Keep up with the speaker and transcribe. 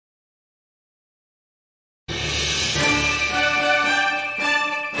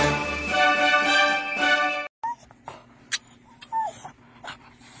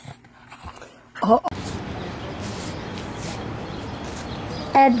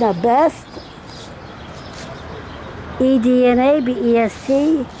Edna Best, Edna Best,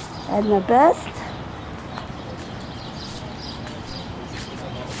 Edna Best.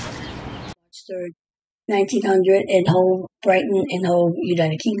 March 3rd, 1900, in Hove, Brighton in Hove,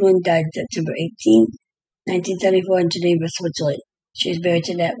 United Kingdom, died September 18, 1974, in Geneva, Switzerland. She is married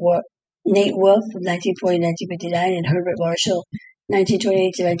to Nate Wolff from 1940 to 1959, and Herbert Marshall,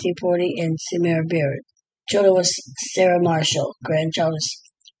 1928 to 1940, and Samira Beard. Children was Sarah Marshall. Grandchild is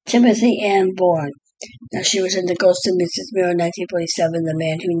Timothy Ann Bourne. Now she was in The Ghost of Mrs. Mirror, 1947, The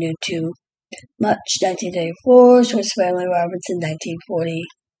Man Who Knew Too Much, 1934, Swiss Family Robinson, 1940,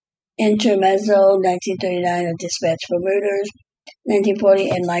 Intermezzo, 1939, A Dispatch for Murders, 1940,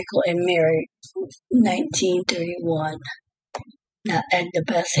 and Michael and Mary, 1931. Now, Edna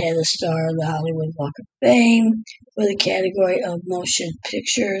Best had a star on the Hollywood Walk of Fame for the category of motion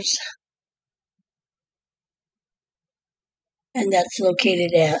pictures, and that's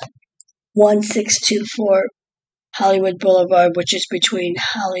located at 1624 Hollywood Boulevard, which is between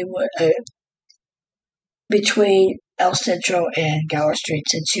El Centro and Gower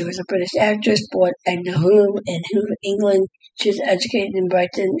Streets. And she was a British actress, born Edna Hume in Hoover, England. She was educated in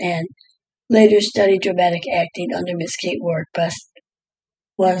Brighton and later studied dramatic acting under Miss Kate Ward. Best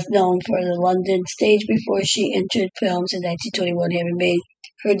was known for the London stage before she entered films in 1921, having made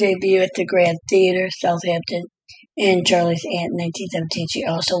her debut at the Grand Theatre, Southampton, and Charlie's Aunt in 1917. She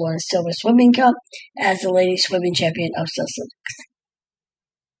also won a silver swimming cup as the ladies swimming champion of Sussex.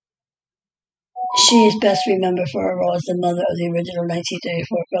 She is best remembered for her role as the mother of the original 1934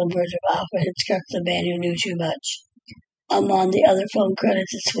 film version of Alfred Hitchcock's The Man Who Knew Too Much. Among the other film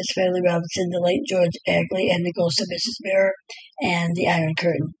credits is Swiss Family Robinson, The Late George Bagley, and The Ghost of Mrs. Mirror, and The Iron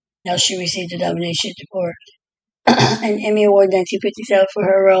Curtain. Now she received a nomination for an Emmy Award in 1957 for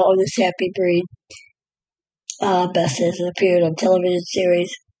her role of this happy breed. Best has appeared on television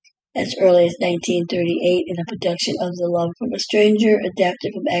series as early as 1938 in a production of The Love from a Stranger,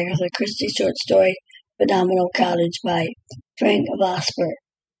 adapted from Agatha Christie's short story Phenomenal Cottage by Frank Vosper.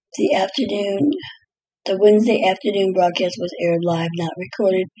 The Wednesday afternoon broadcast was aired live, not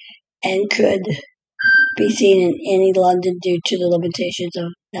recorded, and could be seen in any London due to the limitations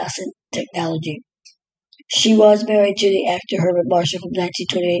of nascent technology. She was married to the actor Herbert Marshall from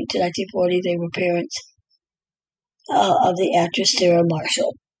 1928 to 1940. They were parents of the actress Sarah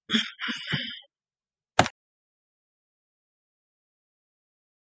Marshall.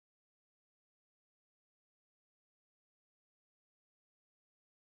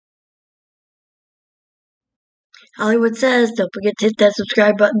 Hollywood Says, don't forget to hit that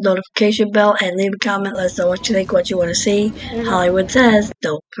subscribe button, notification bell, and leave a comment. Let us know what you think, what you want to see. Hollywood Says,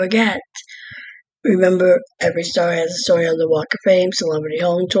 don't forget. Remember, every star has a story on the Walk of Fame, celebrity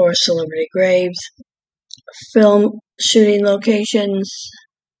home tours, celebrity graves, film shooting locations,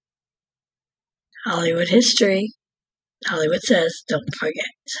 Hollywood history. Hollywood Says, don't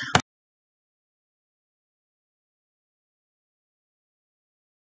forget.